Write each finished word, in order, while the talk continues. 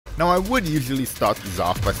Now I would usually start these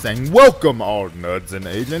off by saying welcome all nerds and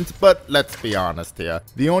agents, but let's be honest here,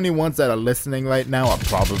 the only ones that are listening right now are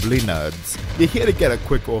probably nerds. You're here to get a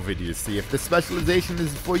quick overview to see if the specialization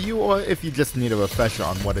is for you or if you just need a refresher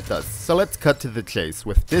on what it does. So let's cut to the chase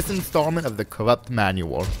with this installment of the Corrupt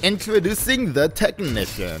Manual. Introducing the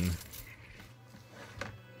Technician.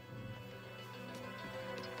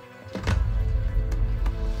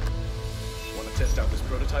 Want to test out this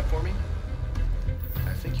prototype for me?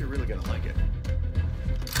 I think you're really gonna like it.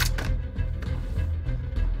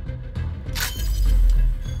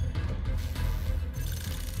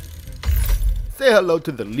 Say hello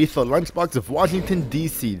to the lethal lunchbox of Washington,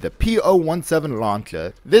 D.C., the P-017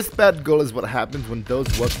 launcher. This bad girl is what happens when those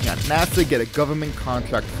working at NASA get a government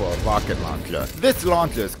contract for a rocket launcher. This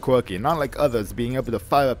launcher is quirky, not like others, being able to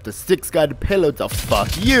fire up to 6 guided payloads to fuck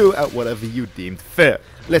you at whatever you deemed fit.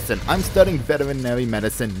 Listen, I'm studying veterinary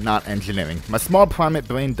medicine, not engineering. My small primate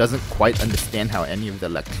brain doesn't quite understand how any of the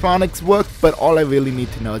electronics work, but all I really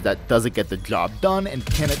need to know is that does it get the job done and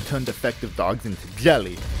can it turn defective dogs into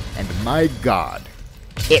jelly? And my god,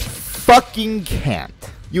 it fucking can't.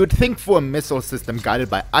 You would think for a missile system guided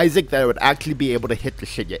by Isaac that it would actually be able to hit the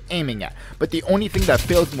shit you're aiming at, but the only thing that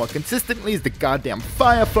fails more consistently is the goddamn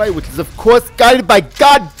Firefly, which is of course guided by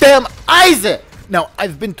goddamn Isaac! Now,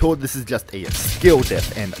 I've been told this is just a skill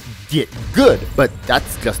diff and get good, but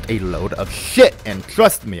that's just a load of shit, and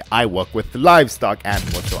trust me, I work with livestock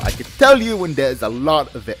animals, so I can tell you when there's a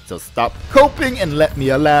lot of it, so stop coping and let me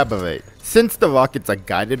elaborate. Since the rockets are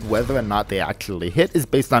guided, whether or not they actually hit is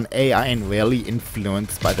based on AI and rarely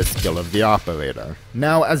influenced by the skill of the operator.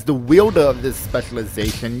 Now, as the wielder of this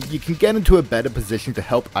specialization, you can get into a better position to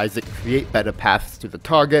help Isaac create better paths to the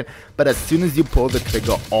target, but as soon as you pull the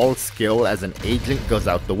trigger, all skill as an agent goes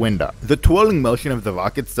out the window. The twirling motion of the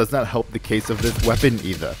rockets does not help the case of this weapon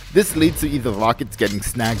either. This leads to either rockets getting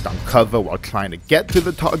snagged on cover while trying to get to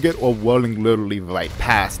the target or whirling literally right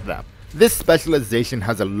past them. This specialization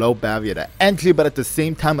has a low barrier to entry, but at the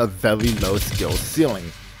same time a very low skill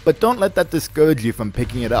ceiling. But don't let that discourage you from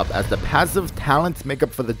picking it up, as the passive talents make up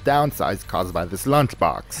for the downsides caused by this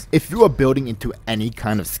lunchbox. If you are building into any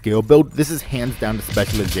kind of skill build, this is hands down the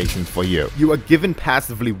specialization for you. You are given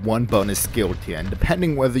passively one bonus skill tier, and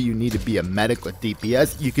depending whether you need to be a medic or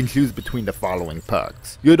DPS, you can choose between the following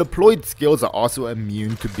perks. Your deployed skills are also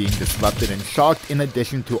immune to being disrupted and shocked, in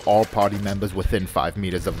addition to all party members within 5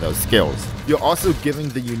 meters of those skills. You're also given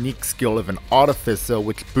the unique skill of an artificer,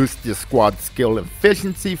 which boosts your squad's skill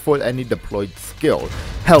efficiency for any deployed skill.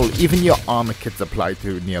 Hell, even your armor kits apply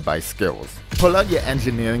to nearby skills. Pull out your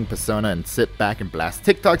engineering persona and sit back and blast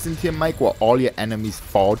TikToks into your mic while all your enemies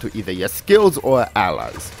fall to either your skills or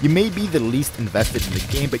allies. You may be the least invested in the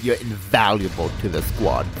game, but you're invaluable to the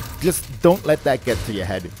squad. Just don't let that get to your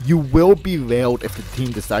head. You will be railed if the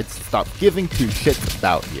team decides to stop giving two shits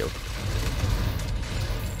about you.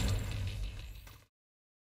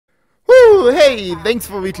 Hey, thanks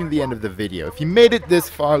for reaching the end of the video. If you made it this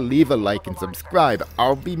far, leave a like and subscribe.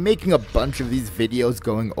 I'll be making a bunch of these videos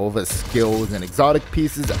going over skills and exotic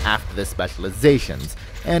pieces after the specializations.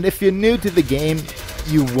 And if you're new to the game,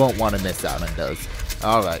 you won't want to miss out on those.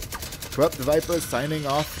 Alright, Corrupt Viper signing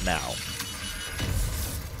off now.